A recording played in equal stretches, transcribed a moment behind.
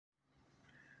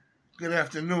Good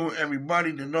afternoon,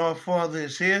 everybody. The North Father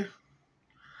is here.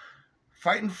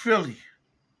 Fighting Philly.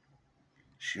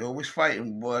 She always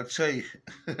fighting, boy, I tell you.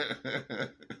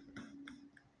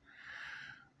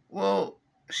 Well,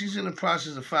 she's in the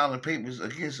process of filing papers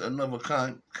against another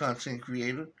content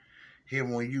creator here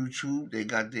on YouTube. They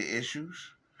got their issues.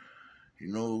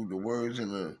 You know, the words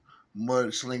in the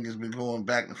mudsling has been going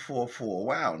back and forth for a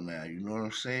while now. You know what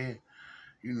I'm saying?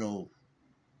 You know,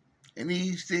 and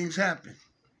these things happen.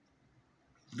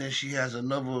 Then she has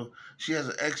an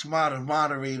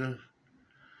ex-moderator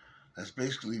that's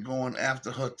basically going after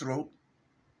her throat.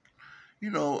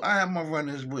 You know, I have my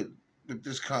run-ins with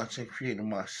this content creator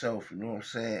myself, you know what I'm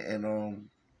saying? And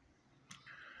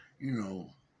you know,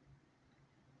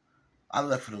 I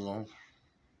left it alone.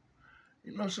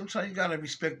 You know, sometimes you gotta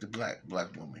respect the black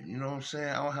woman, you know what I'm saying?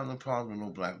 I don't have no problem with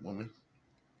no black woman.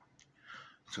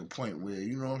 To a point where,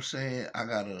 you know what I'm saying, I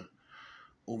gotta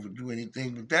overdo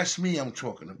anything, but that's me I'm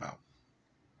talking about.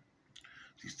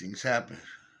 These things happen.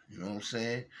 You know what I'm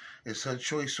saying? It's her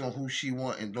choice on who she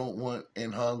want and don't want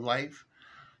in her life.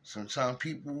 Sometimes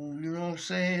people, you know what I'm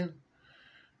saying?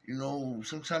 You know,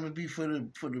 sometimes it be for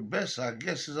the best. I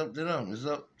guess it's up to them. It's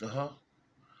up to her.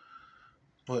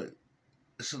 But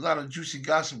it's a lot of juicy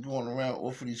gossip going around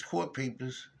off of these court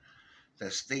papers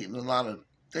that's stating a lot of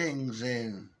things,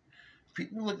 and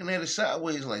people looking at it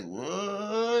sideways like,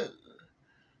 what?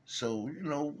 So, you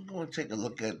know, we're going to take a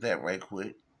look at that right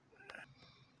quick.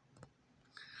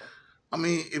 I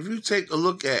mean, if you take a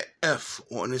look at F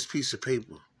on this piece of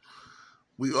paper,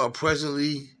 we are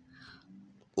presently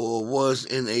or was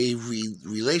in a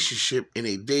relationship, in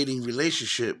a dating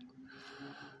relationship.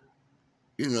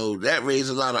 You know, that raised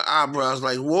a lot of eyebrows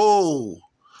like, whoa.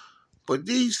 But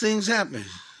these things happen.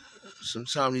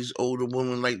 Sometimes these older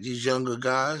women like these younger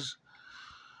guys.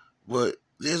 But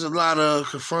there's a lot of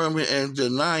confirming and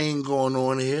denying going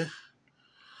on here.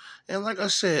 And like I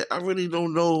said, I really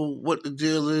don't know what the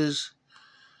deal is.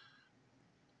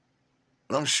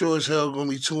 But I'm sure as hell going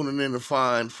to be tuning in to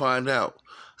find out.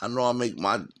 I know I make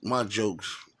my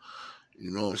jokes,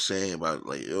 you know what I'm saying, about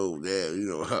like, oh, yeah, you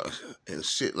know, and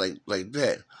shit like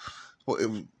that. But if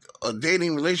a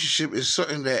dating relationship is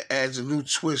something that adds a new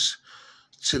twist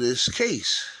to this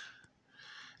case,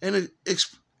 and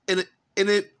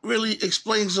it really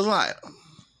explains a lot.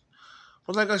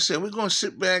 But like I said, we're gonna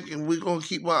sit back and we're gonna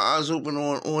keep our eyes open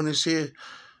on this here,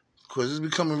 because it's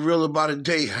becoming real about a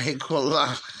day. I ain't gonna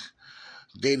lie.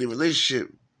 Dating relationship,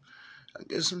 I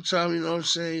guess sometimes, you know what I'm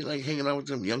saying, like hanging out with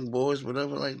them young boys,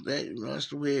 whatever like that, you know, that's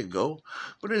the way it go.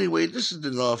 But anyway, this is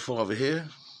the North Father here.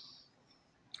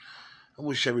 I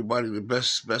wish everybody the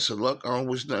best of luck. I don't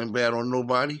wish nothing bad on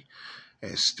nobody.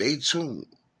 And stay tuned.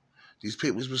 These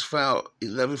papers was filed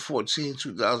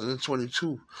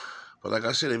 11/14/2022. But like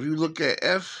I said, if you look at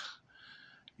F,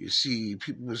 you see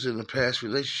people was in a past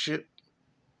relationship,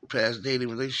 past dating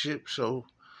relationship. So,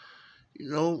 you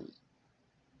know,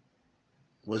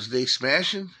 was they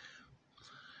smashing?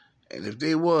 And if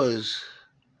they was,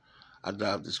 I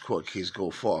doubt this court case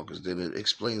go far, because then it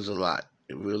explains a lot.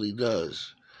 It really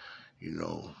does. You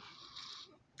know,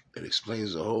 it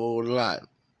explains a whole lot.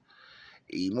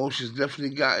 Emotions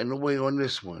definitely got in the way on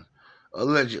this one,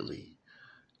 allegedly.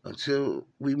 Until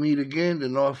we meet again, the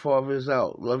North Father is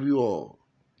out. Love you all.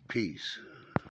 Peace.